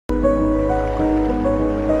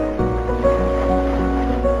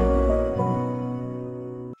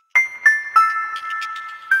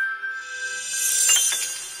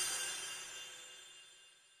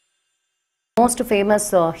Most famous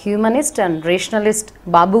humanist and rationalist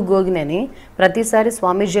బాబు గోగినేని ప్రతిసారి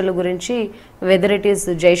స్వామీజీల గురించి whether it is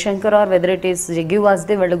Jayashankar or whether it is Jaggi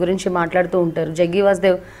Vasudev వాళ్ళ గురించి మాట్లాడుతూ ఉంటారు. జగ్గి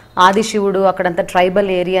వాసుదేవ్ ఆదిశివుడు అక్కడంతా ట్రైబల్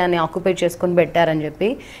ఏరియాని ఆక్యుపై చేసుకొని పెట్టారని చెప్పి.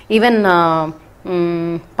 ఈవెన్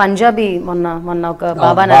పంజాబీ మొన్న ఒక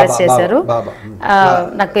బాబాని అరెస్ట్ చేశారు.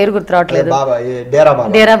 నాకు పేరు గుర్తు రావట్లేదు.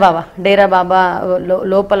 డేరా బాబా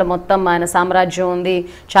లోపల మొత్తం ఆయన సామ్రాజ్యం ఉంది.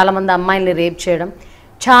 చాలా మంది అమ్మాయిల్ని రేప్ చేయడం.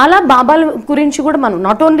 చాలా బాబాల గురించి కూడా మనం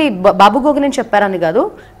నాట్ ఓన్లీ బాబు గోగినేని చెప్పారని కాదు,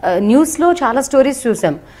 న్యూస్లో చాలా స్టోరీస్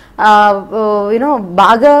చూసాం. యూనో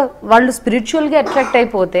బాగా వాళ్ళు స్పిరిచువల్గా అట్రాక్ట్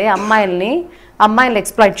అయిపోతే అమ్మాయిల్ని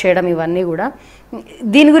ఎక్స్ప్లాయిట్ చేయడం, ఇవన్నీ కూడా.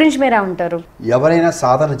 దీని గురించి మీరేమంటారు? ఎవరైనా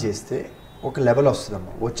సాధన చేస్తే ఒక లెవెల్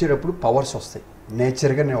వస్తుందమ్మా. వచ్చేటప్పుడు పవర్స్ వస్తాయి,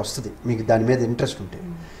 నేచర్గానే వస్తుంది. మీకు దాని మీద ఇంట్రెస్ట్ ఉంటే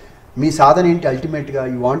మీ సాధన ఏంటి, అల్టిమేట్గా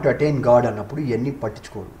you want to attain God అన్నప్పుడు ఇవన్నీ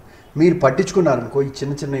పట్టించుకోరు. మీరు పట్టించుకున్నారనుకో ఈ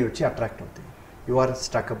చిన్నవి వచ్చి అట్రాక్ట్ అవుతాయి. You are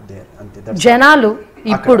stuck up there అంతే. జనాలు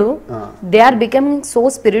ఇప్పుడు they are becoming so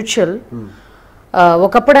spiritual.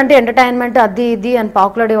 ఒకప్పుడు అంటే ఎంటర్టైన్మెంట్ అది ఇది అని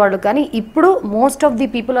పాకులాడేవాళ్ళు, కానీ ఇప్పుడు most of the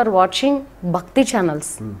people are watching భక్తి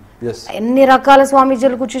ఛానల్స్. ఎన్ని రకాల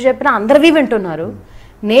స్వామీజీలు కూర్చో చెప్పినా అందరివి వింటున్నారు.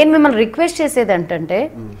 నేను మిమ్మల్ని రిక్వెస్ట్ చేసేది ఏంటంటే,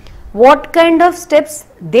 what kind of steps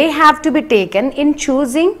they have to be taken in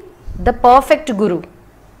choosing the perfect గురు?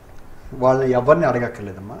 వాళ్ళని ఎవరిని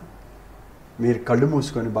అడగక్కర్లేదమ్మా. మీరు కళ్ళు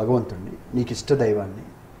మూసుకొని భగవంతుడిని, నీకు ఇష్ట దైవాన్ని,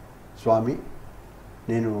 స్వామి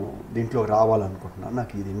నేను దీంట్లో రావాలనుకుంటున్నాను,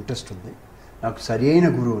 నాకు ఇది ఇంట్రెస్ట్ ఉంది, నాకు సరి అయిన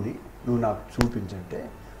గురువుని నువ్వు నాకు చూపించంటే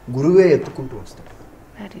గురువే ఎత్తుకుంటూ వస్తాడు.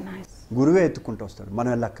 Very nice. గురువే ఎత్తుకుంటూ వస్తాడు, మనం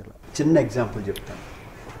వెళ్ళక్కర్లా. చిన్న ఎగ్జాంపుల్ చెప్తాను.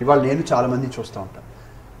 ఇవాళ నేను చాలామందిని చూస్తూ ఉంటాను.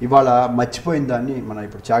 ఇవాళ మర్చిపోయిన దాన్ని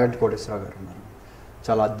ఇప్పుడు చాగంటి కోటేశ్వరరావు గారు ఉన్నారు,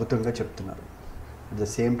 చాలా అద్భుతంగా చెప్తున్నారు. అట్ ద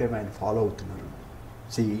సేమ్ టైం ఆయన ఫాలో అవుతున్నారు.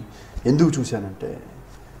 ఎందుకు చూశానంటే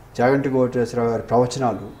చాగంటి కోటేశ్వరరావు గారి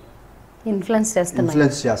ప్రవచనాలు ఇన్ఫ్లుయెన్స్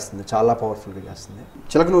చేస్తుంది, చాలా పవర్ఫుల్గా చేస్తుంది.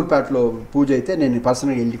 చిలకలూరుపేటలో పూజ అయితే నేను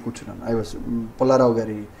పర్సనల్గా వెళ్ళి కూర్చున్నాను. పుల్లారావు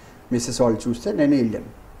గారి మిస్సెస్ వాళ్ళు చూస్తే నేనే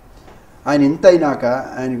వెళ్ళాను. ఆయన ఇంత అయినాక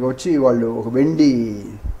ఆయనకి వచ్చి వాళ్ళు ఒక వెండి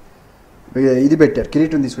ఇది పెట్టారు,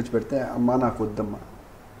 కిరీటం తీసుకొచ్చి పెడితే, అమ్మ నాకు వద్దమ్మా,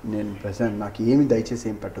 నేను ప్రజెంట్ నాకు ఏమి దయచేసి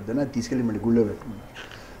ఏం పెట్టొద్దని అది తీసుకెళ్ళి మళ్ళీ గుళ్ళో పెట్టుకున్నాను.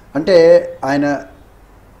 అంటే ఆయన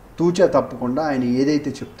తూచా తప్పకుండా ఆయన ఏదైతే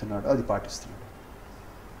చెప్తున్నాడో అది పాటిస్తున్నాడు.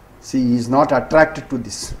 Is not attracted to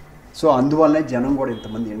this. So అందువల్లనే జనం కూడా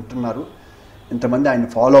ఇంతమంది వింటున్నారు, ఇంతమంది ఆయన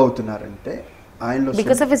ఫాలో అవుతున్నారంటే ఆయనలో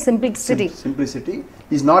simplicity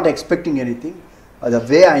is not expecting anything. అది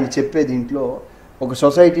వే ఆయన చెప్పే దీంట్లో ఒక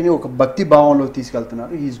సొసైటీని ఒక భక్తి భావంలో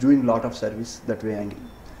తీసుకెళ్తున్నారు. Is doing lot of service that way angle.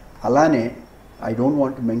 అలానే I don't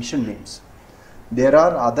want to mention names, there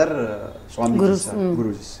are other swamijis,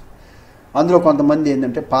 గురూజీస్. అందులో కొంతమంది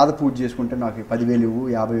ఏంటంటే పాద పూజ చేసుకుంటే నాకు 10,000,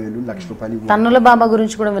 50,000, ₹1,00,000 తన్నుల బాబా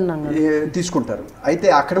గురించి కూడా విన్నాను తీసుకుంటారు. అయితే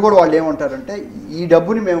అక్కడ కూడా వాళ్ళు ఏమంటారంటే, ఈ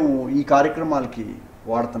డబ్బుని మేము ఈ కార్యక్రమాలకి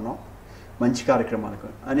వాడుతున్నాం, మంచి కార్యక్రమాలకు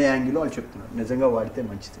అనే యాంగిల్లో వాళ్ళు చెప్తున్నారు. నిజంగా వాడితే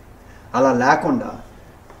మంచిది. అలా లేకుండా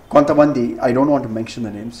కొంతమంది, I don't want to mention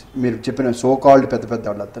the names, మీరు చెప్పిన సో కాల్డ్ పెద్ద పెద్ద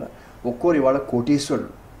వాళ్ళంతా ఒక్కోరు ఇవాళ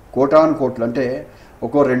కోటీశ్వరులు, కోటాను కోట్లు, అంటే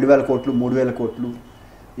ఒక్కో 2,000 కోట్లు, 3,000 కోట్లు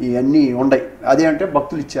ఇవన్నీ ఉన్నాయి. అదే అంటే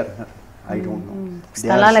భక్తులు ఇచ్చారన్నారు. I don't know.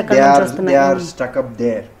 They are stuck up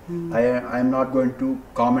there. I am not going to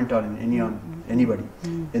comment on anybody.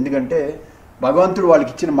 ఎందుకంటే భగవంతుడు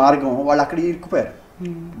వాళ్ళకి ఇచ్చిన మార్గం వాళ్ళు అక్కడ ఇరుక్కుపోయారు.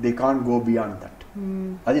 They can't go beyond that.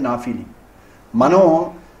 అది నా ఫీలింగ్. మనం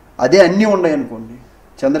అదే అన్నీ ఉన్నాయి అనుకోండి,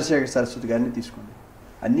 చంద్రశేఖర్ సరస్వతి గారిని తీసుకోండి,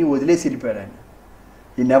 అన్నీ వదిలేసి వెళ్ళిపోయారు ఆయన.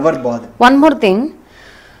 He never bothered. One more thing,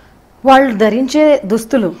 వాళ్ళు ధరించే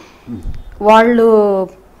దుస్తులు,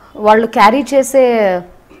 వాళ్ళు క్యారీ చేసే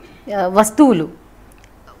వస్తువులు,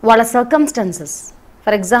 వాళ్ళ circumstances.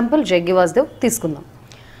 For example Jaggi Vasudev తీసుకుందాం.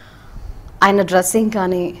 ఆయన డ్రెస్సింగ్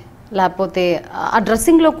కానీ, లేకపోతే ఆ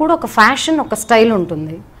డ్రెస్సింగ్లో కూడా ఒక ఫ్యాషన్, ఒక స్టైల్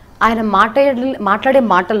ఉంటుంది. ఆయన మాట్లాడే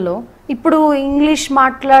మాటల్లో ఇప్పుడు ఇంగ్లీష్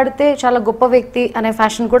మాట్లాడితే చాలా గొప్ప వ్యక్తి అనే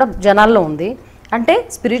ఫ్యాషన్ కూడా జనాల్లో ఉంది. అంటే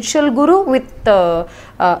spiritual Guru with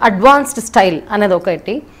advanced style అనేది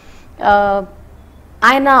ఒకటి.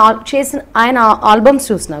 ఆయన ఆల్బమ్స్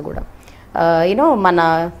చూసినా కూడా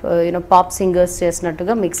మన పాప్ సింగర్స్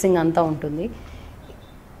చేసినట్టుగా మిక్సింగ్ అంతా ఉంటుంది.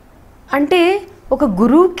 అంటే ఒక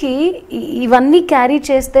గురువుకి ఇవన్నీ క్యారీ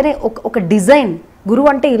చేస్తేనే ఒక డిజైన్, గురువు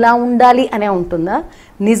అంటే ఇలా ఉండాలి అనే ఉంటుందా?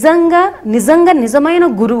 నిజమైన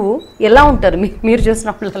గురువు ఎలా ఉంటారు మీరు చూసిన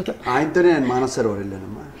వాళ్ళలో? ఆయనతోనే నేను మానస సరోవర్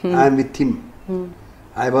వెళ్ళానమ్మా. I'm with him.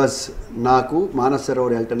 నాకు మానస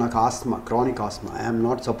సరోవర్ వెళ్తే నాకు Asma, chronic Asma. I'm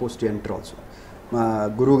not suppose to enter also. మా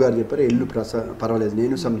గురువు గారు చెప్పారు ఎల్లు పర్వాలేదు.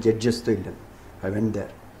 నేను సమ్ జడ్జెస్తో వెళ్ళాను. I went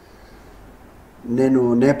there. నేను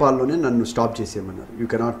నేపాల్లోనే నన్ను stop చేసేయమన్నారు. You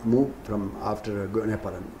cannot move from after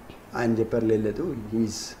Nepal అని ఆయన చెప్పారు. లేదు,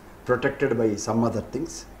 he's protected by some other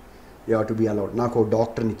things, you have to be allowed. నాకు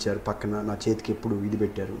డాక్టర్ని ఇచ్చారు పక్కన, నా చేతికి ఎప్పుడు ఇది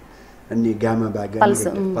పెట్టారు, అన్ని గ్యామా బ్యాగ్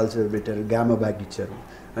పల్స్ పెట్టారు, గ్యామా బ్యాగ్ ఇచ్చారు,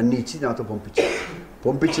 అన్నీ ఇచ్చి నాతో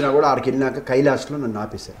పంపించినా కూడా ఆడికి వెళ్ళినాక కైలాష్లో నన్ను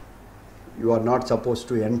ఆపేశారు. You are not suppose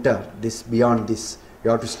to enter this beyond this, you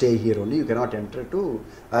have to stay here only, you cannot enter to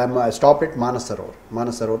stop at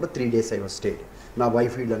మానసరోవర్లో 3 days I was stayed. నా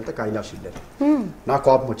వైఫ్ వీళ్ళంతా కైలాష్ వెళ్ళారు. నా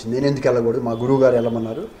కోపం వచ్చింది, నేను ఎందుకు వెళ్ళకూడదు, మా గురువు గారు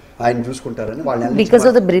వెళ్ళమన్నారు, ఆయన చూసుకుంటారని వాళ్ళని,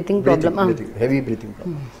 heavy breathing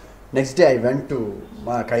problem. Next day I went to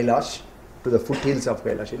మా Kailash, to the foot hills of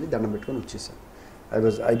Kailash వెళ్ళి దండం పెట్టుకొని వచ్చేసాను.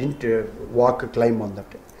 I didn't walk claim on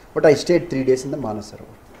that, but I stayed 3 days in the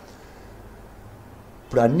Mansarovar.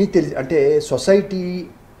 ఇప్పుడు అన్నీ తెలిసి, అంటే సొసైటీ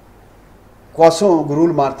కోసం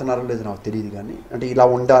గురువులు మారుతున్నారో లేదో నాకు తెలియదు, కానీ అంటే ఇలా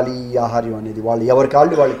ఉండాలి ఈ ఆహార్యం అనేది వాళ్ళు ఎవరికి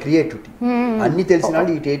వాళ్ళు క్రియేటివిటీ అన్నీ తెలిసిన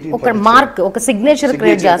వాళ్ళు ఒక మార్క్, ఒక సిగ్నేచర్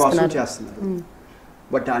క్రియేట్ చేస్తున్నారు.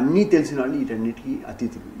 బట్ అన్నీ తెలిసిన వాళ్ళు వీటన్నిటికీ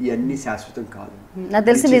అతీతులు, ఇవన్నీ శాశ్వతం కాదు. నాకు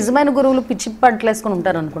తెలిసి నిజమైన గురువులు పిచ్చి పట్లేసుకొని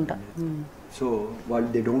ఉంటారు అనుకుంటా. సో వాళ్ళు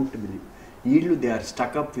దే డోంట్ బిలీవ్, వీళ్ళు they are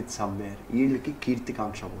stuck up with somewhere. వీళ్ళకి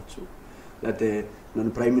కీర్తికాంక్ష అవ్వచ్చు, లేకపోతే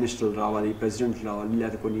నన్ను ప్రైమ్ మినిస్టర్ రావాలి, ప్రెసిడెంట్ రావాలి,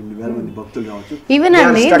 లేదా కొన్ని వేల మంది భక్తులు రావచ్చు. ఈవెన్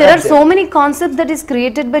అండి there are so many concept that is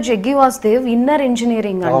created by Jaggi Vasudev. Inner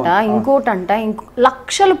engineering అంట, ఇంకోటంట,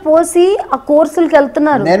 లక్షలు పోసి ఆ కోర్సులకు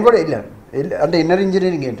వెళ్తున్నారు. నేను కూడా వెళ్ళాను. అంటే ఇన్నర్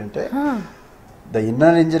ఇంజనీరింగ్ ఏంటంటే, the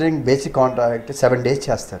inner engineering basic contract 7 days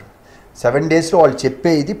చేస్తారు. 7 daysలో వాళ్ళు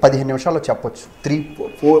చెప్పేది 15 నిమిషాల్లో చెప్పొచ్చు.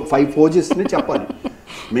 3-4-5 pages చెప్పాలి.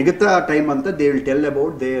 మిగతా టైం అంతా they will tell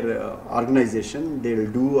about their organisation, they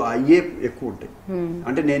will do, అయ్యే ఎక్కువ ఉంటాయి.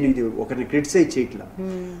 అంటే నేను ఇది ఒకరిని క్రిటిసైజ్ చేయట్లా.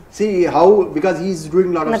 See how, because he is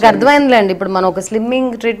doing lot of. నాకు అర్థమైందిలేండి. ఇప్పుడు మనం ఒక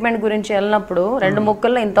స్లిమ్మింగ్ ట్రీట్మెంట్ గురించి వెళ్ళినప్పుడు 2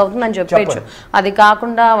 ముక్కల్లో ఇంత అవుతుందని చెప్పచ్చు. అది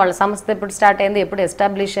కాకుండా వాళ్ళ సంస్థ ఎప్పుడు స్టార్ట్ అయింది, ఎప్పుడు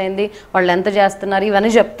ఎస్టాబ్లిష్ అయింది, వాళ్ళు ఎంత చేస్తున్నారు,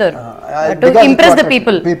 ఇవన్నీ చెప్తారు టు ఇంప్రెస్ ద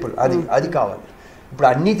పీపుల్. అది కావాలి. ఇప్పుడు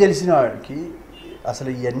అన్నీ తెలిసిన వాడికి అసలు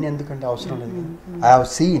ఇవన్నీ ఎందుకంటే అవసరం లేదు.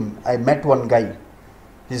 I met one guy,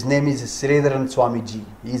 his name is Sridharan Swamiji.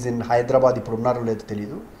 Is in Hyderabad. ఇప్పుడు ఉన్నారో లేదో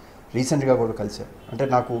తెలియదు, రీసెంట్గా కూడా కలిశారు. అంటే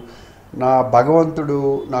నాకు నా భగవంతుడు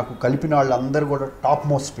నాకు కలిపిన వాళ్ళందరూ కూడా టాప్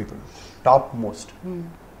మోస్ట్.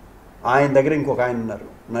 ఆయన దగ్గర ఇంకొక ఆయన ఉన్నారు,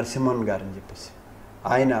 నరసింహన్ గారు అని చెప్పేసి.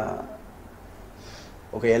 ఆయన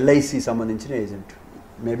ఒక LIC సంబంధించిన ఏజెంట్.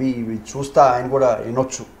 మేబీ ఇవి చూస్తా ఆయన కూడా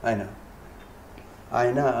వినొచ్చు.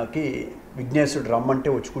 ఆయనకి విఘ్నేశ్వరుడు రమ్మంటే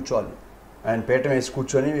వచ్చి కూర్చోవాలి. ఆయన పీఠం వేసి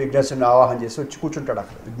కూర్చొని విఘ్నేశ్వరుని ఆవాహన చేసి వచ్చి కూర్చుంటాడు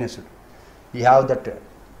అక్కడ విఘ్నేశ్వరుడు. ఈ హ్యావ్ దట్.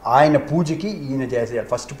 ఆయన పూజకి ఈయన చేసేయాలి,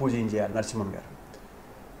 ఫస్ట్ పూజ ఈయన చేయాలి నరసింహన్ గారు.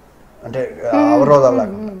 అంటే అవరోధాలు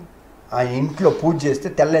ఆయన ఇంట్లో పూజ చేస్తే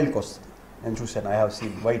తెల్ల ఎలుక వస్తుంది. నేను చూశాను, ఐ హ్యావ్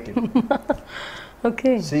సీన్ వైట్ ఎలుక.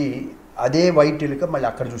 సి అదే వైట్ ఎలుక మళ్ళీ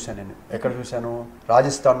అక్కడ చూశాను. నేను ఎక్కడ చూశాను,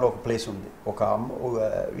 రాజస్థాన్లో ఒక ప్లేస్ ఉంది, ఒక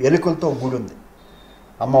ఎలుకలతో గుడి ఉంది,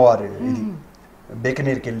 అమ్మవారి. ఇది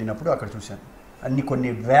బేకనీర్కి వెళ్ళినప్పుడు అక్కడ చూశాను. కొన్ని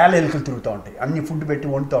వేల ఎలుకలు తిరుగుతూ ఉంటాయి, అన్ని ఫుడ్ పెట్టి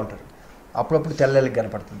వండుతూ ఉంటారు. అప్పుడప్పుడు తెల్లెలకి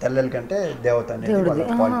కనపడుతుంది. తెల్లెలకి అంటే దేవత అనేది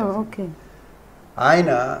ఆయన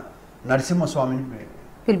నరసింహస్వామిని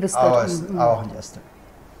ఆవాహన చేస్తాడు.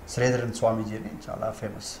 శ్రీధరన్ స్వామీజీ అని చాలా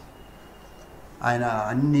ఫేమస్. ఆయన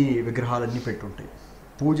అన్ని విగ్రహాలన్నీ పెట్టుంటాయి.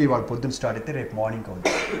 పూజ ఇవాళ పొద్దున్న స్టార్ట్ అయితే రేపు మార్నింగ్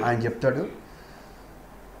అవుతుంది. ఆయన చెప్తాడు,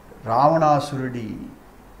 రావణాసురుడి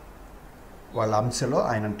వాళ్ళ అంశలో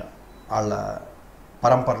ఆయనంట, వాళ్ళ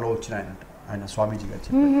పరంపరలో వచ్చిన ఆయన స్వామీజీ గారు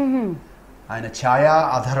చెప్పారు. ఆయన ఛాయా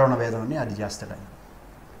అధర్వణ వేదం అని అది చేస్తాడు.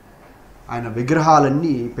 ఆయన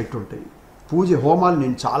విగ్రహాలన్నీ పెట్టుంటాయి. పూజ హోమాలు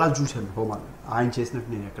నేను చాలా చూశాను. హోమాలు ఆయన చేసినట్టు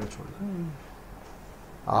నేను ఎక్కడ చూడలేదు.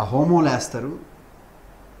 ఆ హోమం వేస్తారు.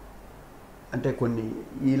 అంటే కొన్ని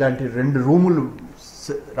ఇలాంటి 2 రూములు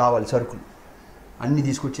రావాలి, సరుకులు అన్నీ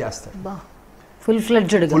తీసుకొచ్చి వేస్తారు ఫుల్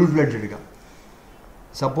ఫ్లెడ్జ్డ్గా.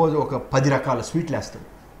 సపోజ్ ఒక 10 రకాల స్వీట్లు వేస్తాడు.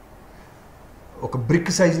 ఒక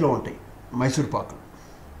బ్రిక్ సైజులో ఉంటాయి మైసూర్ పాకులు,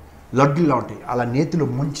 లడ్డులా ఉంటాయి. అలా నేతిలో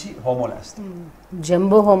ముంచి హోమం వేస్తాడు.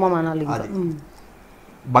 జంబో హోమం అనాలి. అది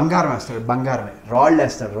బంగారం వేస్తాడు, బంగారమే. రాళ్ళు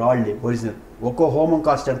వేస్తాడు, రాళ్ళే ఒరిజినల్. ఒక్కో హోమం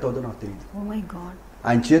కాస్ట్ ఎంత అవుతుందో నాకు తెలియదు.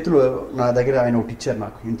 ఆయన చేతులు నా దగ్గర ఆయన ఒకటి ఇచ్చారు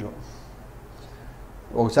నాకు ఇంట్లో.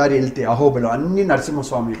 ఒకసారి వెళ్తే అహోబిలం అన్ని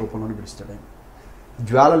నరసింహస్వామి రూపంలోనే పిలుస్తాడు ఆయన.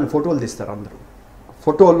 జ్వాలని ఫోటోలు తీస్తారు అందరూ.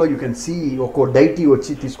 ఫోటోల్లో యూ కెన్ సీ ఒక్కో డైటీ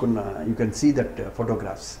వచ్చి తీసుకున్న, you can see that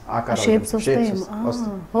photographs.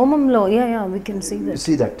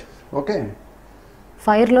 See that. Okay,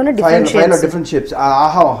 ఫైర్లోనే different shapes.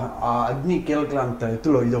 ఆహా, ఆ అగ్ని కీలకల అంత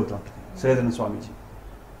ఎత్తులో ఇదవుతూ ఉంటుంది శ్రీధరన్ స్వామీజీ.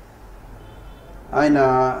 ఆయన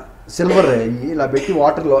సిల్వర్ ఇలా పెట్టి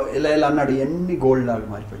వాటర్లో ఇలా అన్నాడు, ఎన్ని గోల్డ్ లాగా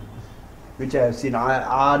మారిపోయింది. Which I have seen.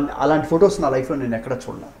 అలాంటి ఫొటోస్ నా లైఫ్లో నేను ఎక్కడ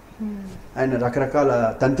చూడలేదు. ఆయన రకరకాల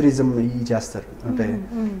తంత్రిజం ఇవి చేస్తారు, అంటే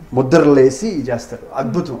ముద్రలు వేసి చేస్తారు.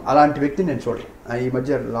 అద్భుతం. అలాంటి వ్యక్తిని నేను చూడలేదు. ఈ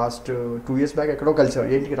మధ్య లాస్ట్ 2 years బ్యాక్ ఎక్కడో కలిసాం,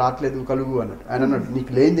 ఏంటికి రావట్లేదు కలుగు అన్నట్టు. ఆయన అన్నాడు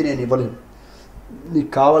నీకు లేనిది నేను ఇవ్వలేను,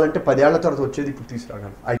 నీకు కావాలంటే 10 ఏళ్ల తర్వాత వచ్చేది ఇప్పుడు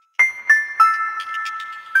తీసుకురాగలను.